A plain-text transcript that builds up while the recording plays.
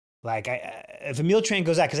Like if a meal train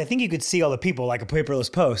goes out, because I think you could see all the people like a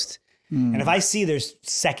paperless post. And if I see there's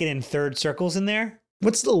second and third circles in there.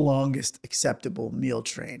 What's the longest acceptable meal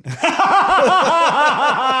train?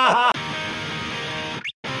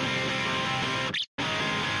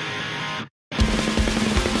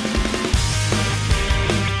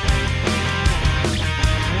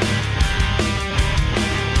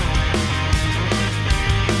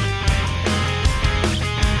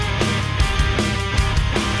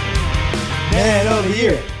 Man of the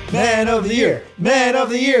year, man of the year, man of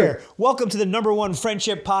the year. Welcome to the #1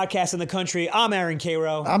 friendship podcast in the country. I'm Aaron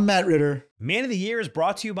Cairo. I'm Matt Ritter. Man of the year is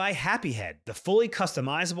brought to you by Happy Head, the fully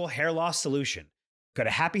customizable hair loss solution. Go to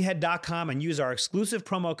happyhead.com and use our exclusive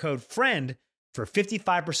promo code FRIEND for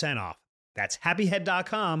 55% off. That's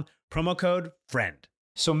happyhead.com, promo code FRIEND.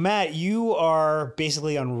 So Matt, you are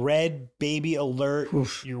basically on red baby alert.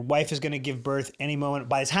 Oof. Your wife is going to give birth any moment.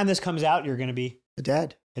 By the time this comes out, you're going to be The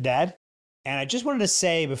dad. a dad. And I just wanted to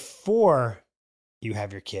say before you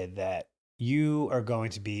have your kid that you are going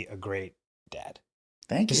to be a great dad.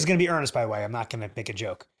 Thank This you. is going to be earnest, by the way. I'm not going to make a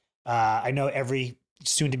joke. I know every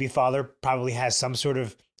soon-to-be father probably has some sort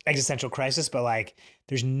of existential crisis, but like,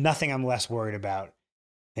 there's nothing I'm less worried about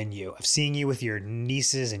than you. Of seeing you with your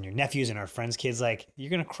nieces and your nephews and our friends' kids, like, you're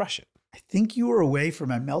going to crush it. I think you were away for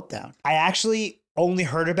my meltdown. I actually only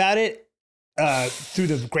heard about it through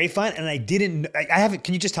the grapevine, and I didn't. I haven't.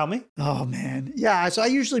 Can you just tell me? Oh, man. Yeah, so I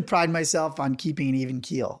usually pride myself on keeping an even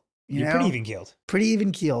keel. You're know? pretty even keeled. Pretty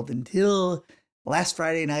even keeled until last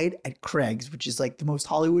Friday night at Craig's, which is like the most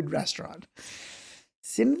Hollywood restaurant.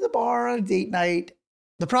 Sitting at the bar on a date night.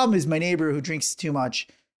 The problem is my neighbor who drinks too much.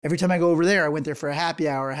 Every time I go over there, I went there for a happy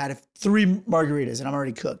hour. I had 3 margaritas and I'm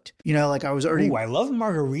already cooked. You know, like I was already Ooh, I love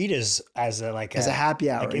margaritas as a happy happy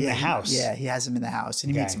hour. like in the house. Yeah, he has them in the house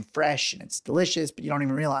and he Okay. makes them fresh and it's delicious, but you don't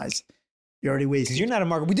even realize you're already wasted. Because you're not a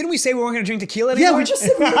margarita. Didn't we say we weren't going to drink tequila anymore? Yeah, we just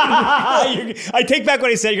said we weren't. I take back what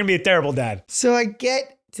I said. You're going to be a terrible dad. So I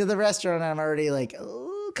get to the restaurant and I'm already like a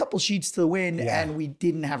couple sheets to the wind Yeah. and we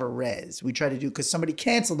didn't have a res. We tried to do because somebody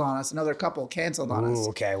canceled on us. Another couple canceled on us.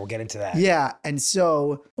 Ooh, okay, we'll get into that. Yeah. And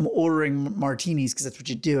so I'm ordering martinis because that's what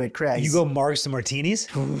you do at Craig's. You go margs to martinis?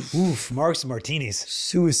 Oof, margs to martinis.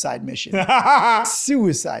 Suicide mission.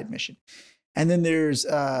 Suicide mission. And then there's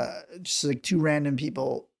just like 2 random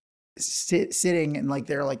people sitting and like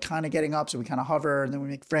they're like kind of getting up. So we kind of hover and then we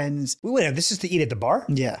make friends. Wait, this is to eat at the bar?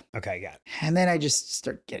 Yeah. Okay, got it. And then I just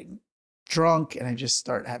start getting drunk and I just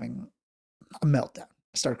start having a meltdown.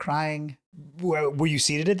 I start crying. Were you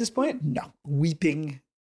seated at this point? No, weeping.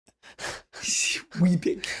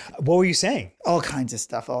 Weeping. What were you saying? All kinds of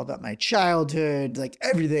stuff, all about my childhood, like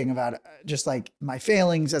everything about just like my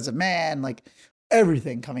failings as a man, like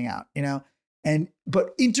everything coming out, you know?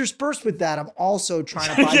 But interspersed with that, I'm also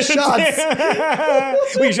trying to buy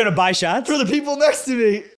shots Were you trying to buy shots? for the people next to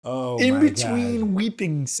me Oh, in my between God.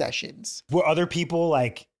 weeping sessions. Were other people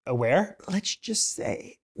like aware? Let's just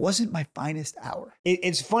say, wasn't my finest hour.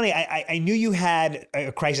 It's funny. I knew you had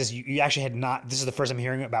a crisis. You actually had not. This is the first I'm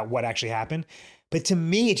hearing about what actually happened. But to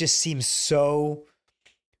me, it just seems so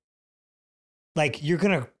like you're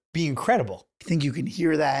going to be incredible. I think you can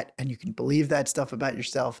hear that and you can believe that stuff about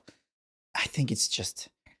yourself. I think it's just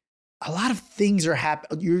a lot of things are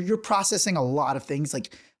happening. You're processing a lot of things.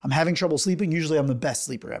 Like I'm having trouble sleeping. Usually I'm the best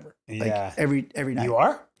sleeper ever. Like Yeah. every night. You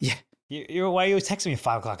are? Yeah. Why are you always texting me at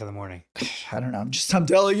 5 o'clock in the morning? I don't know. I'm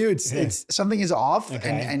telling you, it's something is off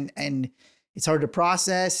Okay. and it's hard to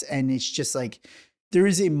process. And it's just like, there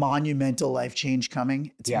is a monumental life change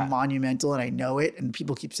coming. It's Yeah. monumental and I know it. And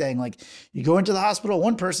people keep saying like, you go into the hospital,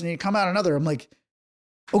 one person, and you come out another. I'm like,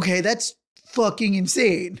 okay, that's fucking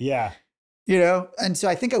insane. Yeah. You know? And so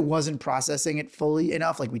I think I wasn't processing it fully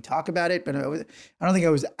enough. Like we talk about it, but I don't think I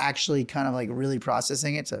was actually kind of like really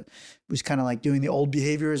processing it. So it was kind of like doing the old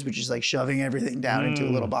behaviors, which is like shoving everything down into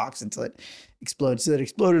a little box until it explodes. So it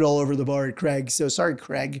exploded all over the bar at Craig. So sorry,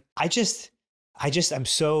 Craig. I'm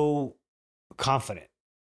so confident.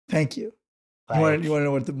 Thank you. Like, You want to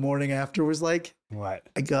know what the morning after was like? what?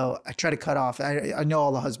 I try to cut off. I know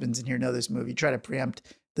all the husbands in here know this movie. Try to preempt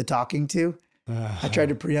the talking to. I tried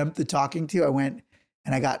to preempt the talking to. I went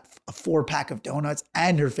and I got a 4-pack of donuts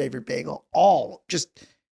and her favorite bagel. All just,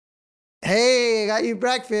 hey, I got you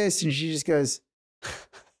breakfast. And she just goes,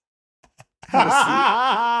 have a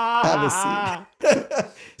seat. Have a seat.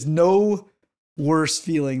 There's no worse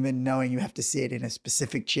feeling than knowing you have to sit in a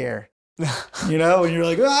specific chair. You know, and you're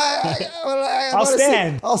like, I I'll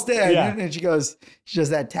stand. I'll stand. Yeah. And she does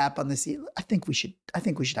that tap on the seat. I think we should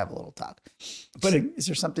have a little talk. But is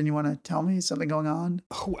there something you want to tell me? Something going on?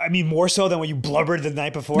 I mean, more so than when you blubbered the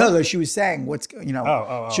night before? No, she was saying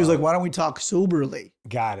she was like, why don't we talk soberly?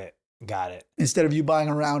 Got it. Instead of you buying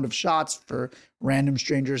a round of shots for random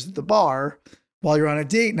strangers at the bar while you're on a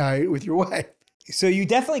date night with your wife. So you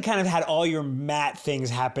definitely kind of had all your Matt things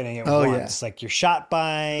happening at once. Yeah. Like you're shot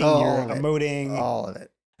buying, you're emoting. All of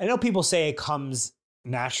it. I know people say it comes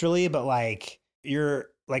naturally, but like you're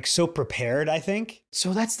like so prepared, I think.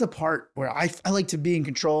 So that's the part where I like to be in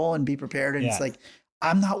control and be prepared. And it's like,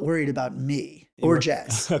 I'm not worried about me or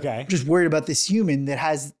Jess. Okay. I'm just worried about this human that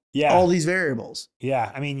has all these variables.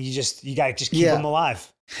 Yeah. I mean, you got to keep them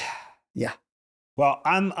alive. Yeah. Well,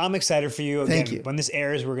 I'm excited for you. Again, Thank you. When this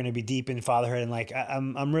airs, we're going to be deep in fatherhood, and like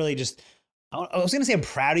I'm really just. I was going to say I'm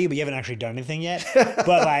proud of you, but you haven't actually done anything yet.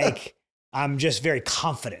 But like, I'm just very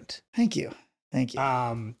confident. Thank you.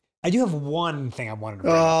 I do have one thing I wanted to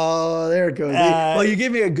bring up. Oh, there it goes. Well, you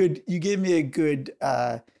gave me a good,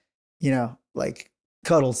 like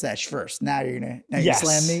cuddle sesh first. Now you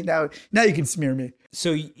slam me. Now you can smear me.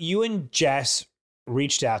 So you and Jess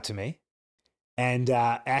reached out to me and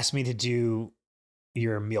asked me to do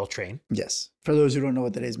your meal train. Yes. For those who don't know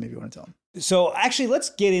what that is, maybe you want to tell them. So actually, let's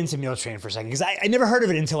get into meal train for a second, because I never heard of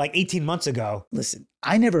it until like 18 months ago. Listen,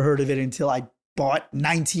 I never heard of it until I bought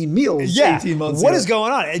 19 meals 18 months ago. What is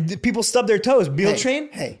going on? People stub their toes. Meal train?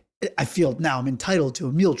 Hey, I feel now I'm entitled to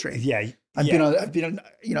a meal train. Yeah. I've been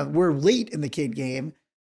on, we're late in the kid game.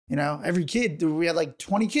 Every kid, we had like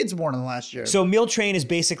 20 kids born in the last year. So Meal Train is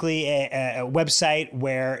basically a website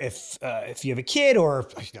where if you have a kid or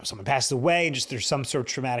someone passes away and just there's some sort of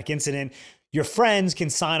traumatic incident, your friends can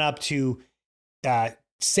sign up to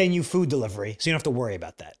send you food delivery, so you don't have to worry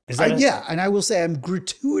about that. Yeah, and I will say I'm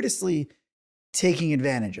gratuitously taking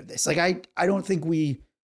advantage of this. Like I don't think we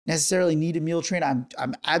necessarily need a meal train.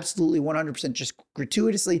 I'm absolutely 100% just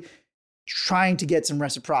gratuitously trying to get some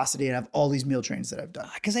reciprocity and have all these meal trains that I've done.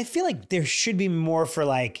 Because I feel like there should be more for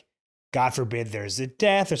like, God forbid there's a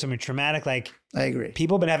death or something traumatic. Like I agree.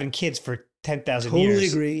 People have been having kids for 10,000 years. Totally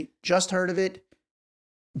agree. Just heard of it.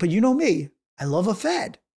 But you know me, I love a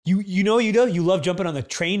fad. You love jumping on the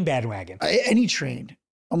train bandwagon. Any train,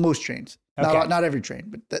 most trains. Okay. Not every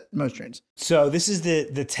train, but most trains. So this is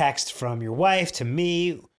the text from your wife to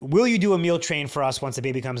me. Will you do a meal train for us once the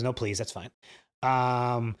baby comes? No, please. That's fine.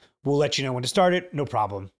 We'll let you know when to start it. No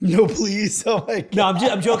problem. No, please. Oh my God. No,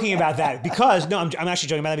 I'm joking about that because I'm actually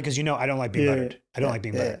joking about that because I don't like being buttered. I don't like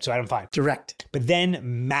being buttered, so I'm fine. Direct. But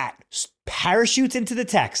then Matt parachutes into the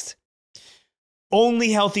text.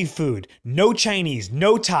 Only healthy food. No Chinese.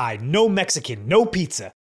 No Thai. No Mexican. No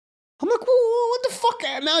pizza. I'm like, what the fuck?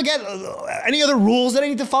 Now I got any other rules that I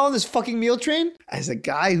need to follow in this fucking meal train? As a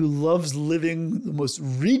guy who loves living the most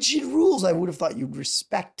rigid rules, I would have thought you'd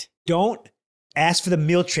respect. Don't ask for the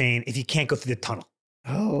meal train if you can't go through the tunnel.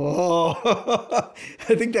 Oh,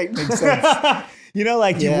 I think that makes sense.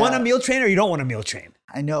 Do you want a meal train or you don't want a meal train?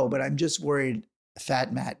 I know, but I'm just worried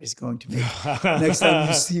Fat Matt is going to make. Next time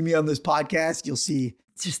you see me on this podcast, you'll see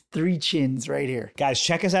just 3 chins right here. Guys,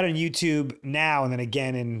 check us out on YouTube now and then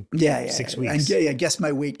again in 6 weeks. And guess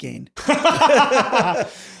my weight gain. Right?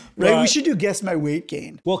 We should do guess my weight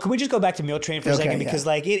gain. Well, can we just go back to meal train for a second? Because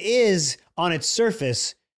it is on its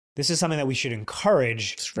surface, this is something that we should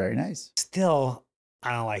encourage. It's very nice. Still,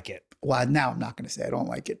 I don't like it. Well, now I'm not going to say I don't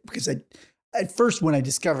like it because at first when I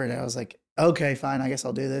discovered it, I was like, okay, fine, I guess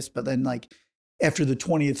I'll do this. But then after the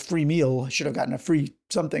 20th free meal, I should have gotten a free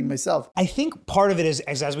something myself. I think part of it is,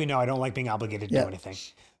 as we know, I don't like being obligated to do anything.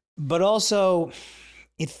 But also,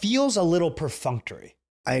 it feels a little perfunctory.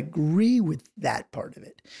 I agree with that part of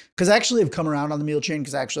it. Because I actually have come around on the meal train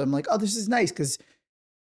because I'm like, oh, this is nice because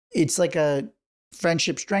it's like a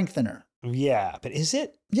friendship strengthener. Yeah, but is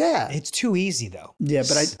it? Yeah. It's too easy though. Yeah,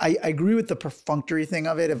 but I agree with the perfunctory thing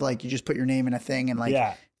of it of you just put your name in a thing and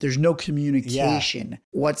there's no communication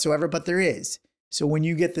whatsoever, but there is. So when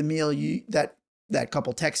you get the meal, that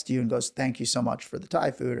couple texts you and goes, thank you so much for the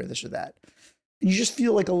Thai food or this or that. And you just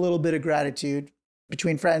feel like a little bit of gratitude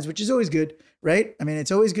between friends, which is always good, right? I mean,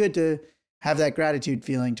 it's always good to have that gratitude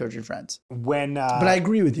feeling towards your friends. But I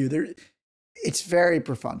agree with you. It's very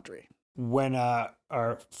perfunctory. When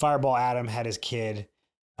our Fireball Adam had his kid,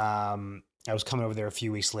 I was coming over there a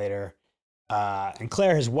few weeks later, and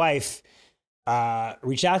Claire, his wife,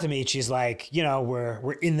 reached out to me. She's like,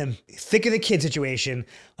 we're in the thick of the kid situation.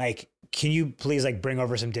 Like, can you please bring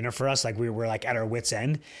over some dinner for us? We were at our wits'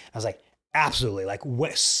 end. I was like, absolutely.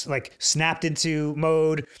 Snapped into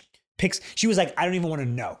mode. She was like, I don't even want to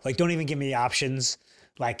know. Don't even give me the options.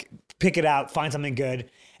 Pick it out, find something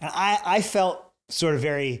good. And I felt sort of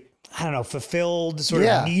very, I don't know, fulfilled, sort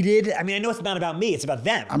Yeah. of needed. I mean, I know it's not about me, it's about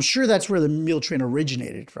them. I'm sure that's where the meal train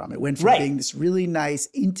originated from. It went from Right. being this really nice,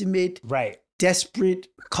 intimate, Right. desperate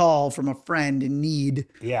call from a friend in need,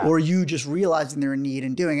 Yeah. or you just realizing they're in need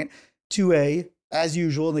and doing it, to a, as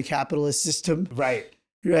usual in the capitalist system, Right.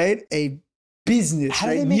 right? A business, How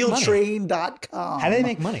do right? they make money? Mealtrain.com. How do they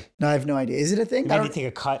make money? No, I have no idea. Is it a thing? I Maybe don't- take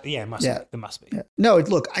a cut. Yeah, it must Yeah. be. It must be. Yeah. No,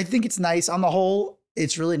 look, I think it's nice on the whole.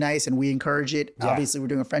 It's really nice and we encourage it. Yeah. Obviously, we're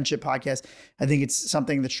doing a friendship podcast. I think it's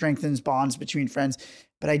something that strengthens bonds between friends.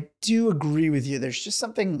 But I do agree with you. There's just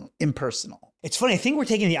something impersonal. It's funny. I think we're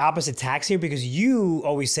taking the opposite tax here because you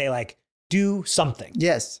always say, like, do something.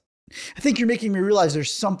 Yes. I think you're making me realize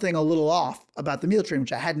there's something a little off about the meal train,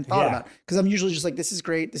 which I hadn't thought Yeah. about. Because I'm usually just like, this is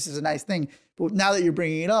great. This is a nice thing. But now that you're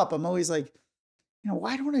bringing it up, I'm always like,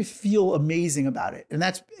 why don't I feel amazing about it? And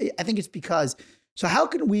I think it's because, so how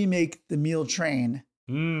can we make the meal train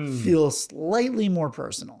feel slightly more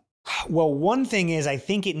personal? Well, one thing is, I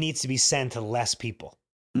think it needs to be sent to less people.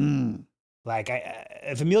 Like,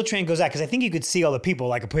 if a meal train goes out, because I think you could see all the people,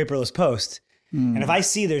 like a paperless post. And if I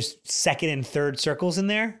see there's second and third circles in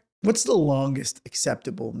there. What's the longest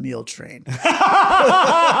acceptable meal train? It's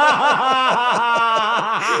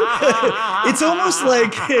almost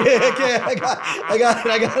like okay, I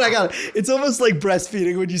got it. It's almost like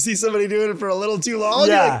breastfeeding when you see somebody doing it for a little too long.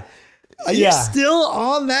 you're like, are you still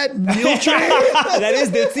on that meal train?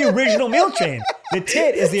 That's the original meal train. The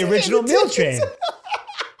tit is the original meal train.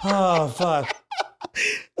 Oh, fuck.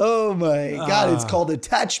 Oh my God, it's called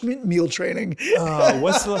attachment meal training.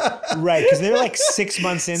 Right, because they're like 6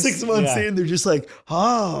 months in. 6 months in, they're just like,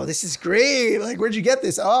 oh, this is great. Like, where'd you get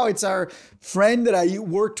this? Oh, it's our friend that I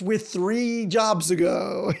worked with 3 jobs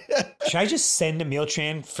ago. Should I just send a meal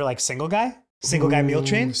train for like single guy? Single guy meal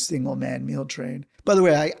train? Single man meal train. By the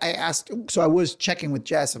way, I asked, so I was checking with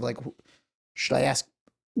Jess of like, should I ask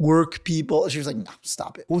work people? She was like, no,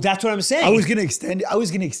 stop it. Well, that's what I'm saying. I was gonna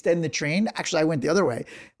extend the train. Actually, I went the other way.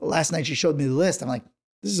 Last night she showed me the list. I'm like,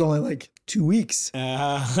 this is only like 2 weeks.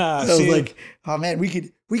 I was like, oh man, we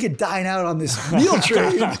could dine out on this meal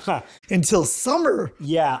train until summer.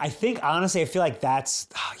 Yeah, I think honestly, I feel like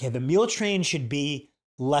the meal train should be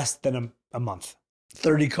less than a month.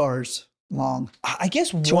 30 cars long. I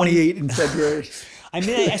guess 28 in February. I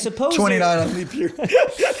mean, I suppose 29 on leap year.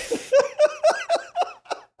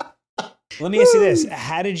 Let me ask you this.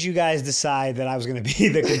 How did you guys decide that I was going to be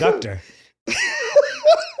the conductor?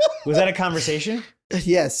 Was that a conversation?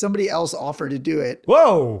 Yes, somebody else offered to do it.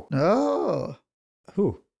 Whoa. Oh.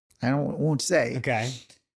 Who? I won't say. Okay.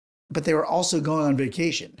 But they were also going on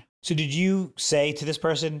vacation. So did you say to this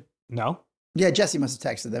person, no? Yeah, Jesse must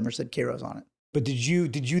have texted them or said Cairo's on it. But did you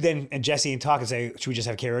then and Jesse talk and say, should we just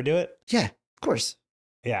have Cairo do it? Yeah, of course.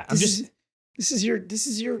 Yeah. You're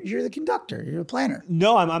the conductor. You're the planner.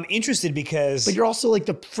 No, I'm interested because. But you're also like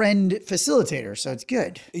the friend facilitator, so it's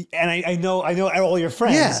good. And I know all your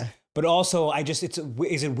friends. Yeah. But also,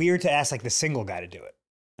 is it weird to ask like the single guy to do it?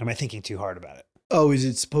 Am I thinking too hard about it? Oh, is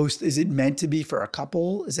it meant to be for a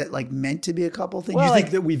couple? Is it like meant to be a couple thing? Well, you like,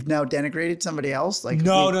 think that we've now denigrated somebody else? Like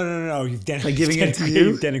no. You've like giving it to you?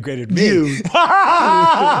 You've denigrated me. You.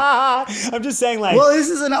 I'm just saying, like. Well, this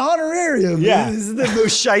is an honorarium. Yeah. This is the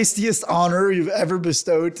most shystiest honor you've ever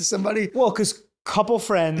bestowed to somebody. Well, because couple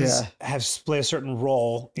friends have split a certain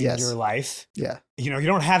role in your life. Yeah. You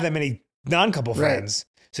don't have that many non-couple Right. friends.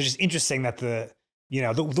 So it's just interesting that the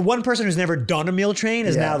one person who's never done a meal train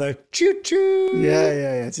is now the choo-choo.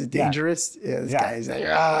 Yeah. It's dangerous. Yeah, this guy is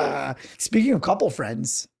like, Speaking of couple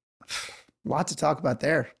friends, lot to talk about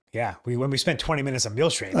there. Yeah, when we spent 20 minutes on meal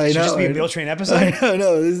train. I It should know, just be a I meal train episode. I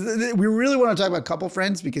know. We really want to talk about couple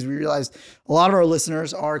friends because we realized a lot of our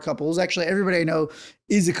listeners are couples. Actually, everybody I know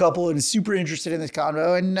is a couple and is super interested in this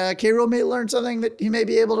convo. And K-Roll may learn something that he may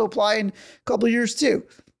be able to apply in a couple of years too.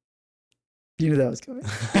 You knew that was coming.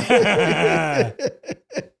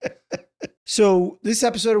 So this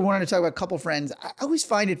episode, I wanted to talk about couple friends. I always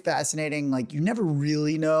find it fascinating. Like, you never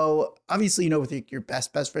really know. Obviously, you know with your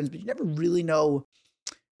best friends, but you never really know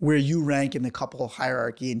where you rank in the couple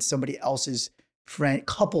hierarchy in somebody else's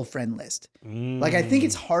couple friend list. Like, I think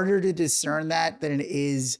it's harder to discern that than it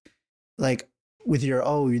is like with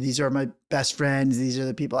these are my best friends. These are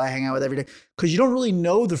the people I hang out with every day. Because you don't really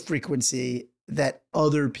know the frequency that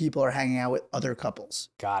other people are hanging out with other couples.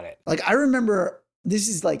 Got it. Like, I remember, this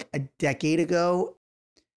is like a decade ago.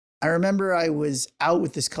 I remember I was out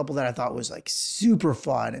with this couple that I thought was like super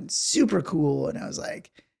fun and super cool. And I was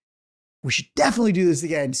like, we should definitely do this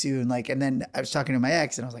again soon. Like, and then I was talking to my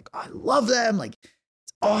ex and I was like, oh, I love them. Like,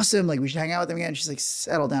 it's awesome. Like, we should hang out with them again. She's like,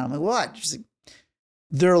 settle down. I'm like, what? She's like,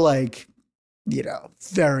 they're like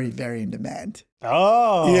very, very in demand.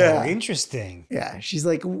 Oh, Yeah. interesting. Yeah. She's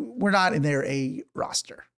like, we're not in their A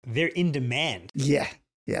roster. They're in demand. Yeah.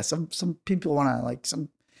 Yeah. Some people want to like some,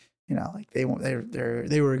 like they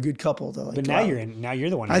were a good couple to like. But now you're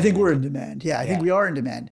the one. I think we're in demand. Yeah. I think we are in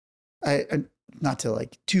demand. I not to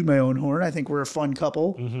like toot my own horn. I think we're a fun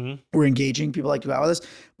couple. Mm-hmm. We're engaging. People like to go out with us.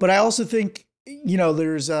 But I also think,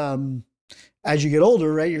 there's, as you get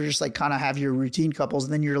older, right, you're just like kind of have your routine couples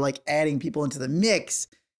and then you're like adding people into the mix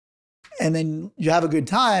and then you have a good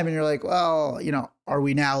time and you're like, well, are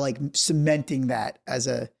we now like cementing that as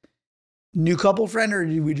a new couple friend or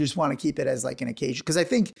do we just want to keep it as like an occasion? Because I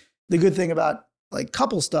think the good thing about like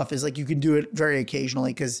couple stuff is like you can do it very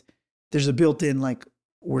occasionally because there's a built-in like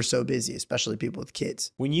we're so busy, especially people with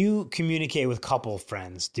kids. When you communicate with couple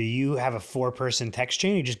friends, do you have a 4-person text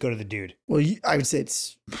chain or you just go to the dude? Well, I would say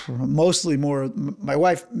it's mostly more my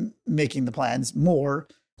wife making the plans more,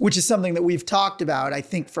 which is something that we've talked about. I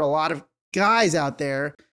think for a lot of guys out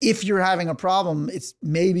there, if you're having a problem, it's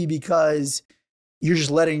maybe because you're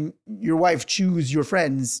just letting your wife choose your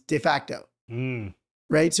friends de facto.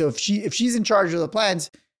 Right? So if she's in charge of the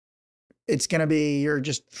plans, it's going to be you're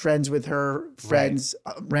just friends with her friends,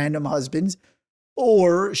 random husbands,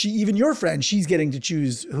 or even your friend, she's getting to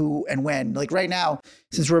choose who and when. Like right now,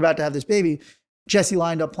 since we're about to have this baby, Jesse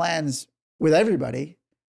lined up plans with everybody,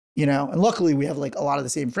 and luckily we have like a lot of the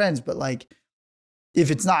same friends, but like if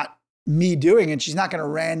it's not me doing it, she's not going to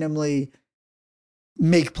randomly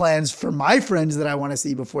make plans for my friends that I want to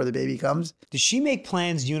see before the baby comes. Does she make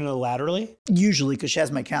plans unilaterally? Usually, because she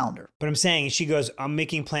has my calendar. But I'm saying, she goes, I'm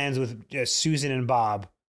making plans with Susan and Bob.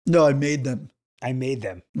 No, I made them. I made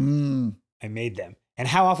them. I made them. And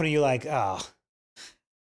how often are you like, oh.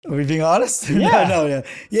 Are we being honest? Yeah. No.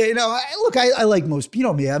 Yeah, look, I like most,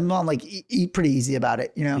 me, I'm on like pretty easy about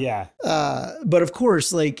it, Yeah. But of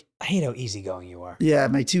course, like. I hate how easygoing you are. Yeah,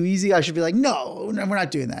 am I too easy? I should be like, no, we're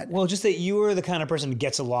not doing that. Well, just that you are the kind of person who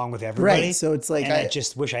gets along with everybody. Right, so it's like. And I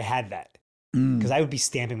just wish I had that. Because I would be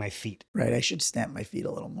stamping my feet. Right, I should stamp my feet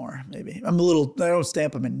a little more, maybe. I don't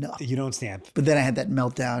stamp them enough. You don't stamp. But then I had that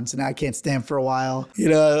meltdown, so now I can't stamp for a while.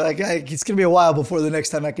 It's going to be a while before the next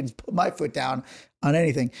time I can put my foot down on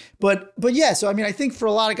anything. But yeah, so I mean, I think for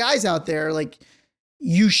a lot of guys out there, like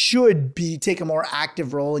you should take a more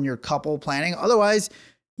active role in your couple planning. Otherwise,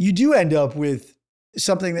 you do end up with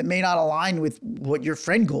something that may not align with what your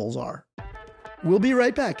friend goals are. We'll be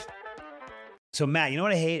right back. So Matt, you know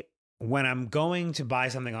what I hate? When I'm going to buy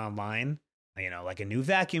something online, like a new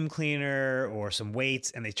vacuum cleaner or some weights,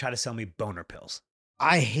 and they try to sell me boner pills.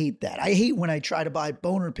 I hate that. I hate when I try to buy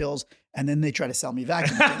boner pills and then they try to sell me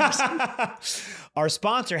vacuum cleaners. Our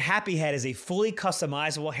sponsor, Happy Head, is a fully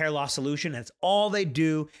customizable hair loss solution. That's all they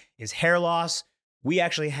do is hair loss. We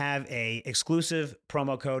actually have a exclusive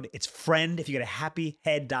promo code. It's FRIEND. If you go to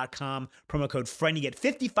happyhead.com, promo code FRIEND, you get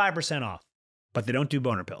 55% off. But they don't do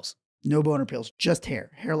boner pills. No boner pills, just hair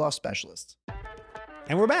loss specialists.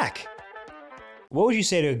 And we're back. What would you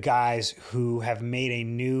say to guys who have made a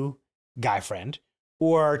new guy friend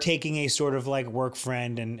or are taking a sort of like work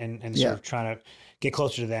friend and sort of trying to get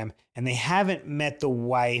closer to them and they haven't met the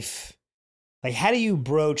wife? Like, how do you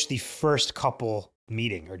broach the first couple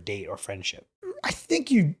meeting or date or friendship? I think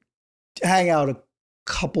you hang out a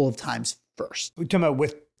couple of times first. We're talking about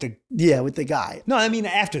with the guy. No, I mean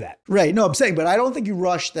after that. Right. No, I'm saying, but I don't think you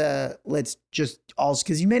rush let's just also,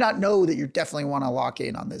 because you may not know that you definitely want to lock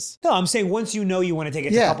in on this. No, I'm saying once you know you want to take it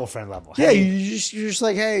to couple friend level. You're just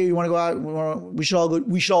like, hey, you want to go out? We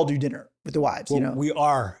should all do dinner with the wives. Well, we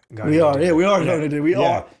are going. We are. Yeah, we are going to do. We Yeah.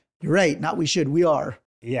 are. You're right. Not we should. We are.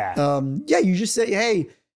 Yeah. You just say, hey,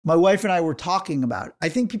 my wife and I were talking about. I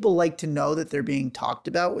think people like to know that they're being talked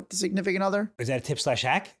about with the significant other. Is that a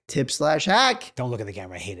tip/hack? Tip/hack. Don't look at the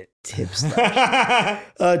camera. I hate it.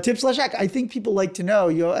 Tip/hack. I think people like to know.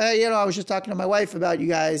 You go, hey, I was just talking to my wife about you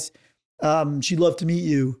guys. She'd love to meet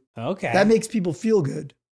you. Okay. That makes people feel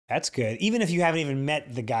good. That's good. Even if you haven't even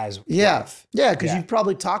met the guy's wife. Yeah, because you've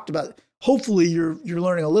probably talked about. Hopefully, you're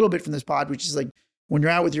learning a little bit from this pod, which is like when you're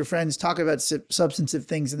out with your friends, talk about substantive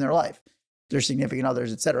things in their life. Their significant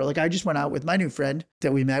others, et cetera. Like I just went out with my new friend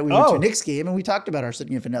that we met. We went to a Knicks game and we talked about our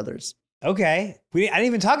significant others. Okay. I didn't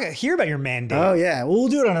even hear about your man date. Oh yeah. Well, we'll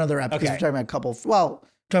do it on another episode. Because we're talking about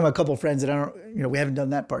a couple friends that we haven't done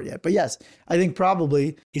that part yet. But yes, I think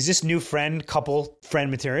probably. Is this new couple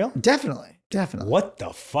friend material? Definitely. What the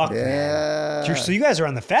fuck, man? So you guys are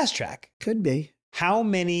on the fast track. Could be. How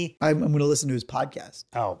many? I'm going to listen to his podcast.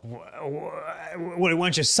 Oh, why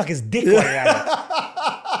don't you suck his dick while you're at it?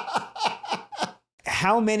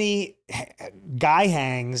 How many guy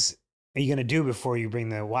hangs are you going to do before you bring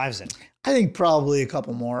the wives in? I think probably a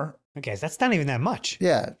couple more. Okay, so that's not even that much.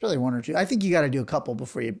 Yeah, it's really one or two. I think you got to do a couple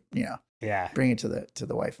before you Yeah. bring it to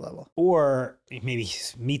the wife level. Or maybe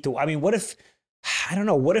meet the. I mean, what if? I don't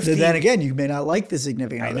know. What if? Then again, you may not like the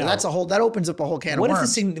significant other. know. That opens up a whole can of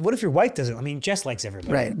worms. What if your wife doesn't? I mean, Jess likes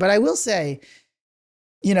everybody. Right. But I will say,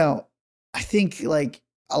 I think like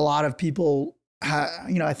a lot of people,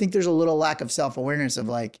 I think there's a little lack of self-awareness of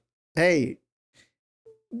like, hey,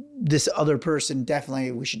 this other person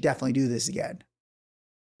we should definitely do this again.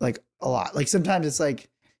 Like a lot. Like sometimes it's like,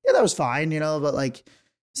 yeah, that was fine, but like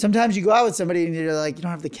sometimes you go out with somebody and you're like, you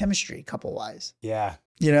don't have the chemistry couple-wise. Yeah.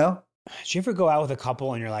 You know? Did you ever go out with a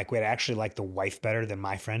couple and you're like, wait, I actually like the wife better than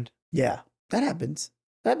my friend? Yeah. That happens.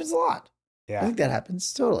 That happens a lot. Yeah. I think that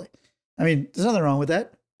happens. Totally. I mean, there's nothing wrong with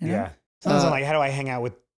that. Yeah. Sometimes I'm like, how do I hang out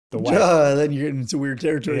with the wife? Then you're getting into weird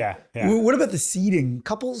territory. Yeah. What about the seating?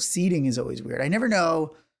 Couples seating is always weird. I never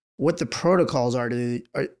know what the protocols are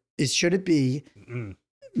should it be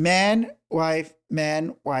man, wife,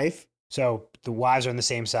 man, wife? So the wives are on the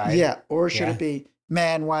same side? Yeah. Or should it be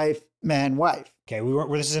man, wife, man, wife? Okay.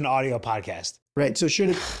 This is an audio podcast. Right. So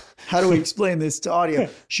how do we explain this to audio?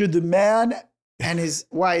 Should the man and his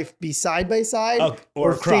wife be side by side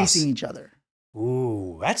or facing each other?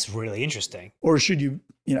 Ooh, that's really interesting. Or should you,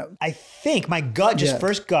 I think my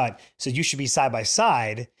first gut said you should be side by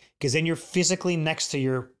side because then you're physically next to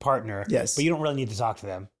your partner. Yes. But you don't really need to talk to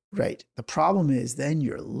them. Right. The problem is then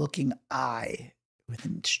you're looking eye with a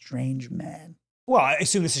strange man. Well, I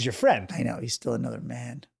assume this is your friend. I know. He's still another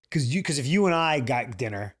man. Because if you and I got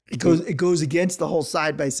dinner, it goes against the whole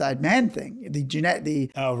side by side man thing.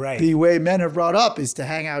 The way men are brought up is to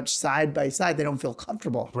hang out side by side. They don't feel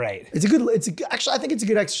comfortable. Right. Actually, I think it's a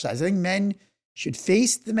good exercise. I think men should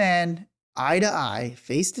face the man eye to eye,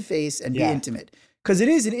 face to face, and be intimate. Because it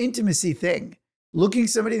is an intimacy thing. Looking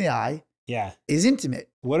somebody in the eye is intimate.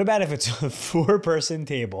 What about if it's a 4-person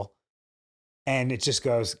table and it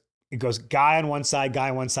goes guy on one side, girl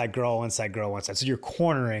on one side, girl on one side. So you're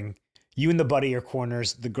cornering, you and the buddy are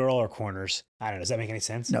corners, the girl are corners. I don't know. Does that make any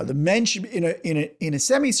sense? No, the men should be in a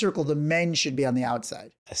semicircle. The men should be on the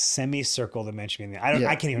outside. A semicircle, the men should be in the.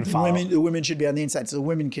 I can't even follow. The women should be on the inside, so the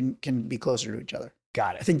women can be closer to each other.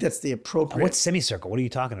 Got it. I think that's the appropriate. What's semicircle? What are you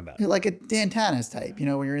talking about? Like a Dan Tanis type, when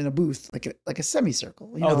you're in a booth, like a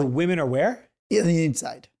semicircle. The women are where? On the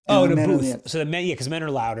inside. In a booth. So the men, because men are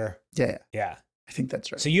louder. Yeah. I think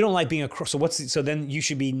that's right. So you don't like being across. So then you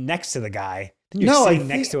should be next to the guy. Then you're sitting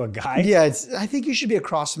next to a guy. Yeah, I think you should be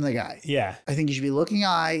across from the guy. Yeah. I think you should be looking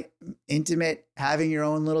eye, intimate, having your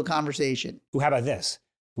own little conversation. How about this?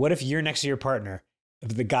 What if you're next to your partner,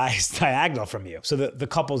 if the guy is diagonal from you? So the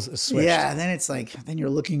couple's switched. Yeah, then it's like, then you're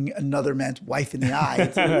looking another man's wife in the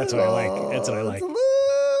eye. That's what I like. That's what I like.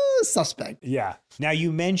 Suspect. Yeah. Now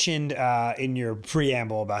you mentioned in your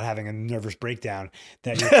preamble about having a nervous breakdown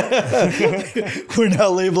that we're now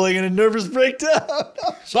labeling it a nervous breakdown.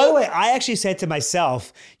 By the way, I actually said to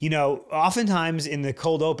myself, oftentimes in the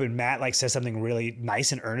cold open, Matt says something really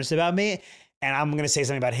nice and earnest about me. And I'm going to say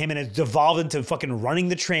something about him, and it's devolved into fucking running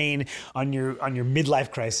the train on your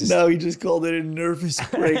midlife crisis. No, he just called it a nervous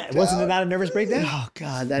breakdown. Wasn't it not a nervous breakdown? Oh,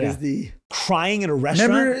 God, that is the... Crying in a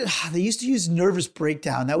restaurant? Remember, they used to use nervous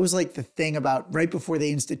breakdown. That was like the thing about right before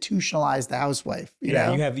they institutionalized the housewife. You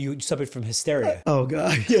know? You suffered from hysteria. Oh,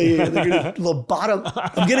 God. Yeah. They're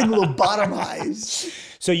I'm getting lobotomized.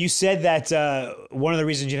 So you said that one of the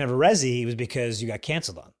reasons you didn't have a resi was because you got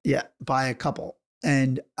canceled on. Yeah, by a couple.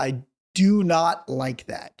 And I do not like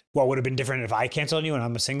that. Well, would it have been different if I canceled on you and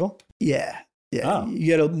I'm a single? Yeah. Oh.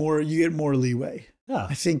 You get more leeway. Oh.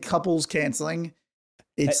 I think couples canceling,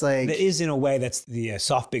 it's like... That is in a way, that's the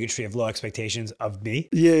soft bigotry of low expectations of me.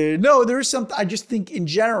 Yeah. No, there's something, I just think in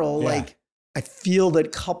general, I feel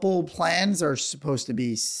that couple plans are supposed to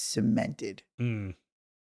be cemented.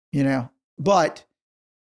 But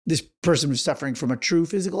this person was suffering from a true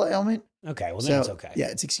physical ailment. Okay, well, then it's okay. Yeah,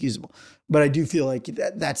 it's excusable. But I do feel like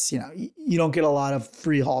that's, you don't get a lot of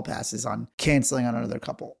free hall passes on canceling on another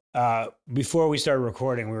couple. Before we started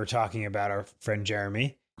recording, we were talking about our friend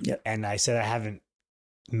Jeremy. Yeah. And I said I haven't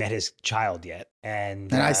met his child yet.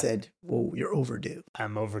 And I said, well, you're overdue.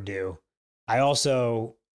 I'm overdue. I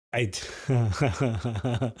also, I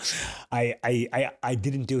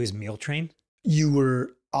didn't do his meal train. You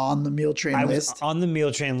were on the meal train list? I was on the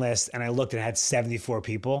meal train list, and I looked and it had 74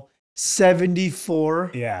 people.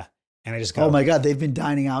 74? Yeah. And I just go, oh my God, they've been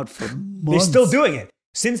dining out for months. They're still doing it.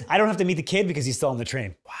 Since I don't have to meet the kid because he's still on the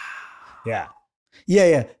train. Wow. Yeah.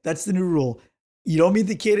 Yeah. That's the new rule. You don't meet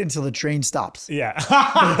the kid until the train stops. Yeah.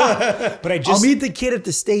 But I'll meet the kid at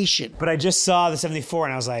the station. But I just saw the 74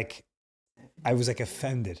 and I was like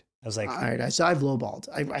offended. I was like, all right. So I've lowballed.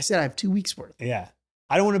 I said I have 2 weeks worth. Yeah.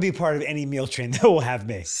 I don't want to be part of any meal train that will have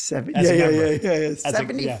me. Yeah.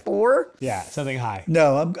 74? Yeah, something high.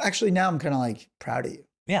 No, I'm kind of like proud of you.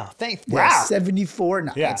 Yeah, thanks. Yeah, Wow. 74?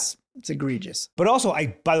 No, Yeah. it's egregious. But also,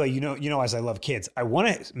 by the way, you know, as I love kids, I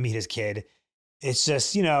want to meet his kid. It's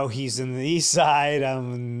just, he's in the East Side.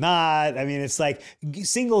 I'm not. I mean, it's like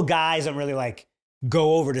single guys don't really like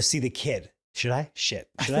go over to see the kid. Should I? Shit.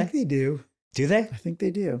 Should I? think they do. Do they? I think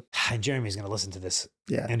they do. And Jeremy's going to listen to this.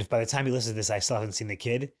 Yeah. And if by the time he listens to this, I still haven't seen the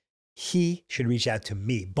kid, he should reach out to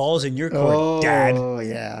me. Balls in your court, Dad. Oh,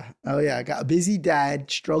 yeah. I got a busy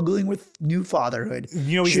dad struggling with new fatherhood.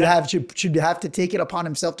 You know, should have to take it upon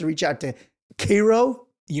himself to reach out to Cairo.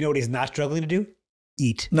 You know what he's not struggling to do?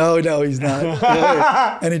 Eat. No, he's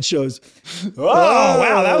not. And it shows. Oh,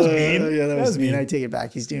 wow, that was mean. Yeah, that was mean. I take it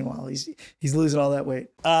back. He's doing well. He's losing all that weight.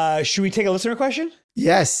 Should we take a listener question?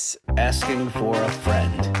 Yes. Asking for a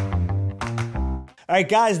friend. All right,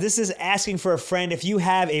 guys, this is Asking for a Friend. If you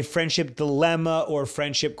have a friendship dilemma or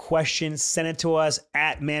friendship question, send it to us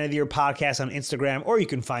at Man of the Year Podcast on Instagram, or you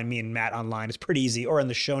can find me and Matt online. It's pretty easy, or in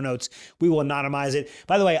the show notes. We will anonymize it.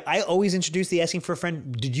 By the way, I always introduce the Asking for a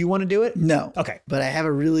Friend. Did you want to do it? No. Okay. But I have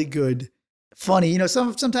a really good, funny,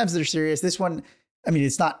 sometimes they're serious. This one, I mean,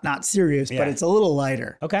 it's not serious, but it's a little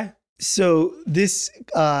lighter. Okay. So this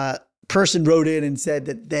person wrote in and said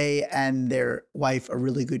that they and their wife are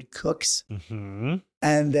really good cooks, Mm-hmm.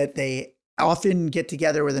 and that they often get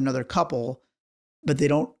together with another couple, but they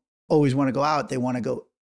don't always want to go out. They want to go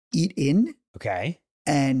eat in, Okay.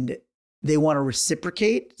 and they want to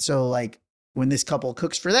reciprocate. So like when this couple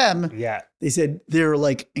cooks for them, Yeah. they said they're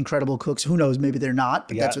like incredible cooks. Who knows? Maybe they're not,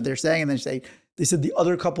 but Yeah. that's what they're saying. And they said the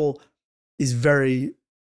other couple is very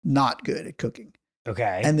not good at cooking.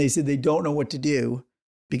 Okay. And they said they don't know what to do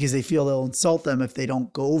because they feel they'll insult them if they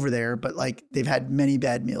don't go over there. But like they've had many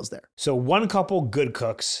bad meals there. So one couple good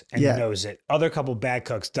cooks and Yeah. knows it. Other couple bad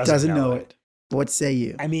cooks doesn't know it. What say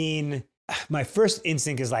you? I mean, my first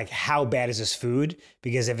instinct is like, how bad is this food?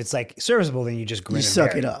 Because if it's like serviceable, then you just grin You and suck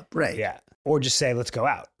bear it up. Right. Yeah. Or just say, let's go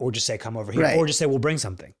out. Or just say, come over here. Right. Or just say, we'll bring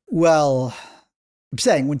something. Well, I'm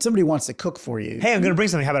saying when somebody wants to cook for you, Hey, I'm going to bring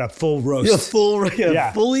something. How about a full roast?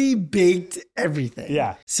 Yeah. fully baked everything.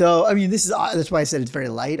 Yeah. So, I mean, that's why I said it's very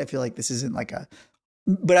light. I feel like this isn't like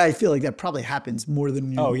but I feel like that probably happens more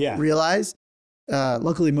than you realize.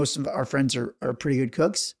 Luckily, most of our friends are pretty good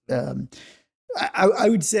cooks. I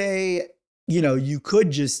would say, you could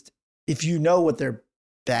just, if you know what they're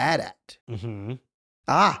bad at. Mm-hmm.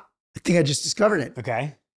 I think I just discovered it.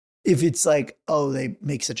 Okay. If it's like, oh, they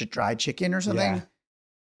make such a dry chicken or something, Yeah.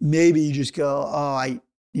 maybe you just go, oh,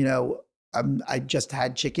 I just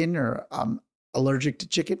had chicken, or I'm allergic to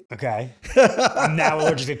chicken. Okay. I'm now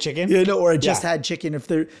allergic to chicken. Or I just had chicken. If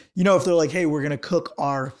they're like, hey, we're gonna cook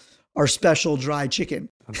our special dry chicken.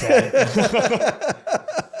 Okay.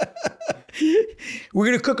 We're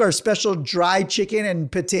gonna cook our special dry chicken and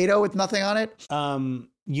potato with nothing on it.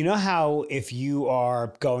 You know how if you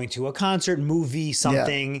are going to a concert, movie,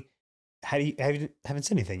 something, haven't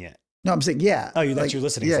said anything yet? No, I'm saying, yeah. Oh, that's your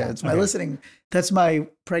listening. Yeah, sound. it's my Okay. listening. That's my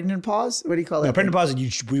pregnant pause. What do you call No, that? pregnant pause. You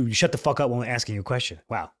shut the fuck up when we're asking you a question.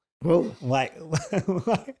 Wow. Well, Why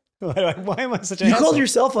am I such a you asshole? called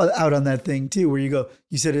yourself out on that thing too, where you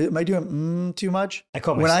said, am I doing too much? I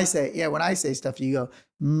call when myself. when I say stuff, you go,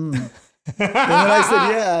 and then I said,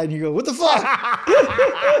 yeah, and you go, what the fuck?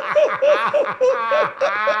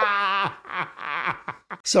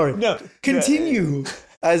 Sorry. No. Continue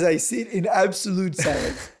as I sit in absolute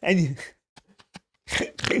silence. And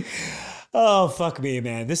oh, fuck me,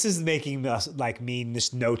 man. This is making us me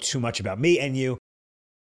just know too much about me and you.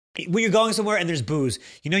 When you're going somewhere and there's booze,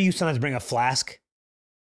 you sometimes bring a flask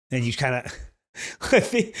and you kind of, well,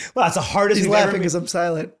 that's the hardest He's thing ever. laughing because I'm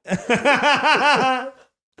silent.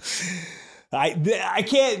 I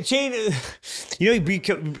can't change.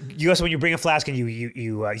 You also when you bring a flask and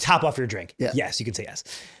you top off your drink. Yeah. Yes, you can say yes.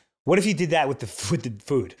 What if you did that with the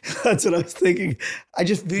food? That's what I was thinking. I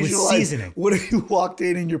just visualized. seasoning. What if you walked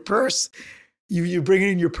in your purse? You bring it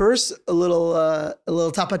in your purse, a little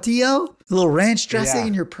tapatio, a little ranch dressing Yeah.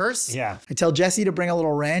 in your purse. Yeah. I tell Jessie to bring a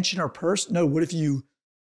little ranch in her purse. No, what if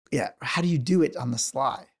how do you do it on the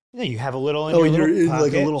sly? Yeah, you have a little in Oh, your you're little in pocket.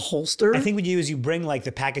 like a little holster? I think what you do is you bring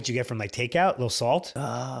the package you get from takeout, little salt.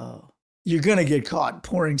 Oh, you're going to get caught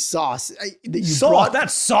pouring sauce that you Sauce, brought.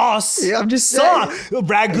 that's sauce. Yeah, I'm just Sauce. saying.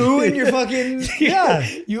 Ragu in your fucking, yeah.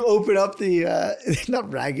 You open up the, not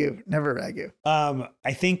ragu, never ragu.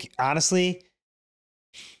 I think, honestly,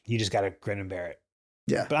 you just got to grin and bear it.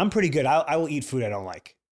 Yeah. But I'm pretty good. I will eat food I don't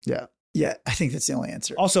like. Yeah. Yeah. I think that's the only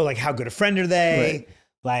answer. Also, how good a friend are they?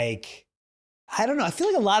 I don't know. I feel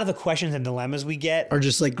like a lot of the questions and dilemmas we get Or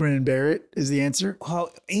just like grin and bear it is the answer?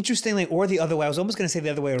 well, interestingly, or the other way. I was almost going to say the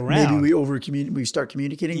other way around. Maybe we start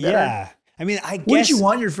communicating better? Yeah. I mean, I guess. Wouldn't you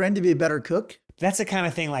want your friend to be a better cook? That's the kind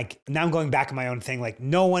of thing, like, now I'm going back on my own thing. Like,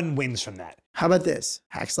 no one wins from that. How about this?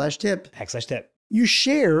 Hack/tip. Hack/tip. You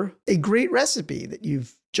share a great recipe that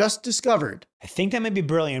you've just discovered. I think that may be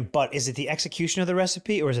brilliant, but is it the execution of the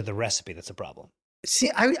recipe or is it the recipe that's a problem? See,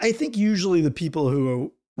 I think usually the people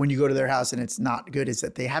who, when you go to their house and it's not good, is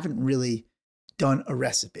that they haven't really done a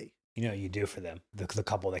recipe. You know what you do for them, the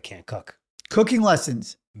couple that can't cook. Cooking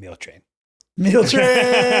lessons. Meal train. Meal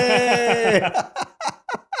train.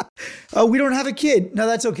 Oh, we don't have a kid. No,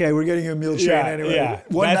 that's okay. We're getting you a meal train anyway. Yeah.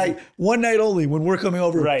 One night only when we're coming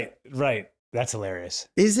over. Right. That's hilarious.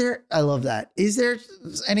 I love that. Is there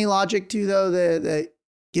any logic to, though, the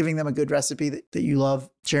giving them a good recipe that you love,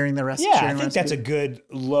 sharing the recipe? Yeah, I think that's a good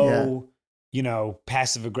low,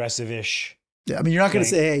 passive aggressive-ish. Yeah, I mean, you're not going to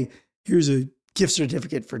say, hey, here's a gift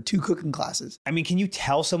certificate for 2 cooking classes. I mean, can you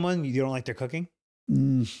tell someone you don't like their cooking?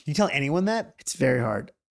 Can you tell anyone that? It's very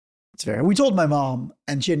hard. We told my mom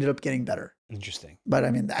and she ended up getting better. Interesting. But I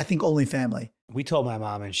mean, I think only family. We told my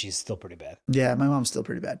mom and she's still pretty bad. Yeah, my mom's still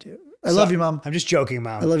pretty bad too. I love you, Mom. I'm just joking,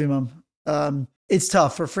 Mom. I love you, Mom. It's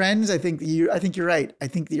tough for friends. I think you're right. I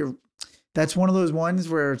think that's one of those ones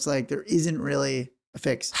where it's like there isn't really a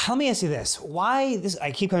fix. Let me ask you this.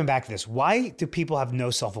 I keep coming back to this. Why do people have no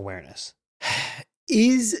self-awareness?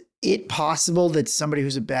 Is it possible that somebody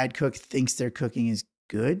who's a bad cook thinks their cooking is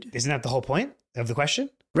good? Isn't that the whole point of the question?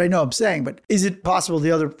 Right, no, I'm saying, but is it possible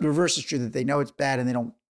the reverse is true, that they know it's bad and they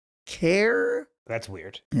don't care? That's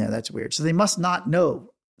weird. Yeah, that's weird. So they must not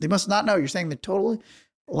know. You're saying they totally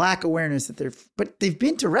lack awareness that but they've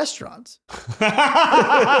been to restaurants.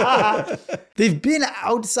 They've been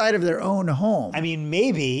outside of their own home. I mean,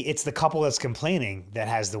 maybe it's the couple that's complaining that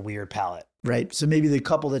has the weird palate. Right. So maybe the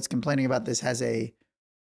couple that's complaining about this has a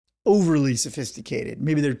overly sophisticated.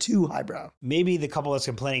 Maybe they're too highbrow. Maybe the couple that's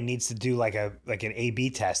complaining needs to do like an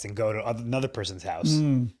A/B test and go to another person's house.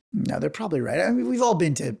 No, they're probably right. I mean, we've all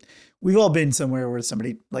been somewhere where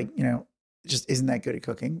somebody just isn't that good at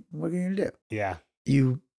cooking. What are you gonna do? Yeah.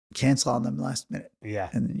 You cancel on them last minute. Yeah.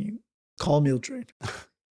 And then you call Meal Train.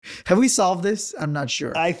 Have we solved this? I'm not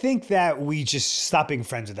sure. I think that we just stop being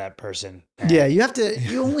friends with that person. Yeah, you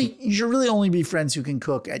should really only be friends who can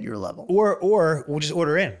cook at your level. Or we'll just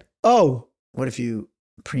order in. Oh, what if you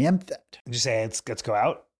preempt that? And just say, let's go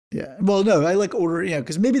out. Yeah. Well, no, I like order,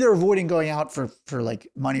 because maybe they're avoiding going out for like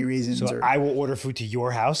money reasons. So I will order food to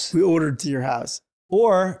your house. We ordered to your house.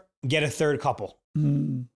 Or get a third couple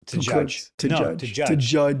to judge. To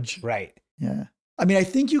judge. Right. Yeah. I mean, I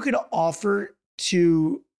think you can offer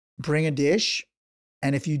to bring a dish.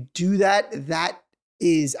 And if you do that, that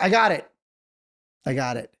is, I got it.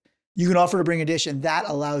 You can offer to bring a dish and that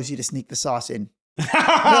allows you to sneak the sauce in.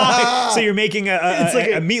 So you're making a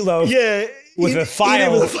meatloaf with a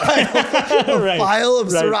file. With a file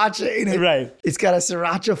of right. sriracha in it. Right. It's got a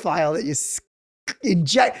sriracha file that you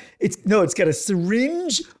inject. It's got a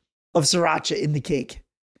syringe of sriracha in the cake.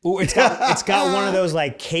 Ooh, it's got one of those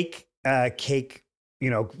like cake,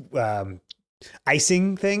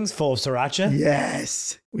 icing things full of sriracha.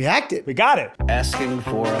 Yes. We hacked it. We got it. Asking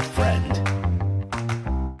for a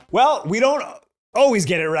friend. Well, we don't always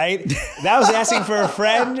get it right. That was asking for a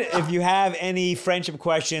friend. If you have any friendship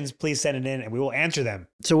questions, please send it in and we will answer them.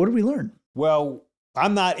 So what did we learn? Well,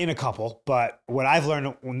 I'm not in a couple, but what I've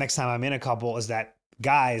learned next time I'm in a couple is that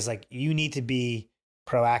guys, like, you need to be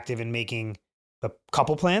proactive in making the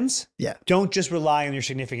couple plans. Yeah. Don't just rely on your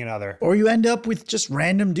significant other. Or you end up with just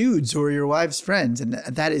random dudes who are your wife's friends. And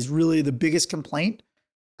that is really the biggest complaint,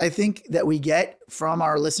 I think, that we get from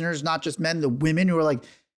our listeners, not just men, the women who are like,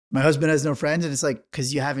 my husband has no friends. And it's like,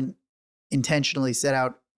 because you haven't intentionally set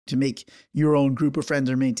out to make your own group of friends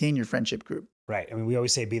or maintain your friendship group. Right. I mean, we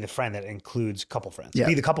always say be the friend that includes couple friends. Yeah.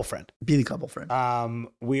 Be the couple friend. Be the couple friend.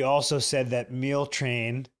 We also said that Meal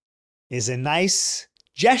Train is a nice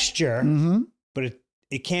gesture, but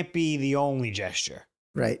it can't be the only gesture.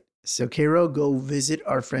 Right. So, Cairo, go visit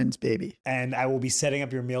our friend's baby. And I will be setting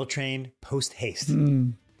up your Meal Train post haste.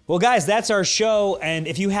 Well, guys, that's our show. And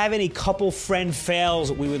if you have any couple friend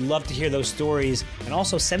fails, we would love to hear those stories. And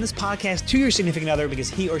also send this podcast to your significant other because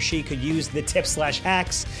he or she could use the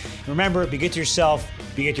tips/hacks. And remember, be good to yourself,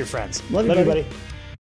 be good to your friends. Love you, everybody.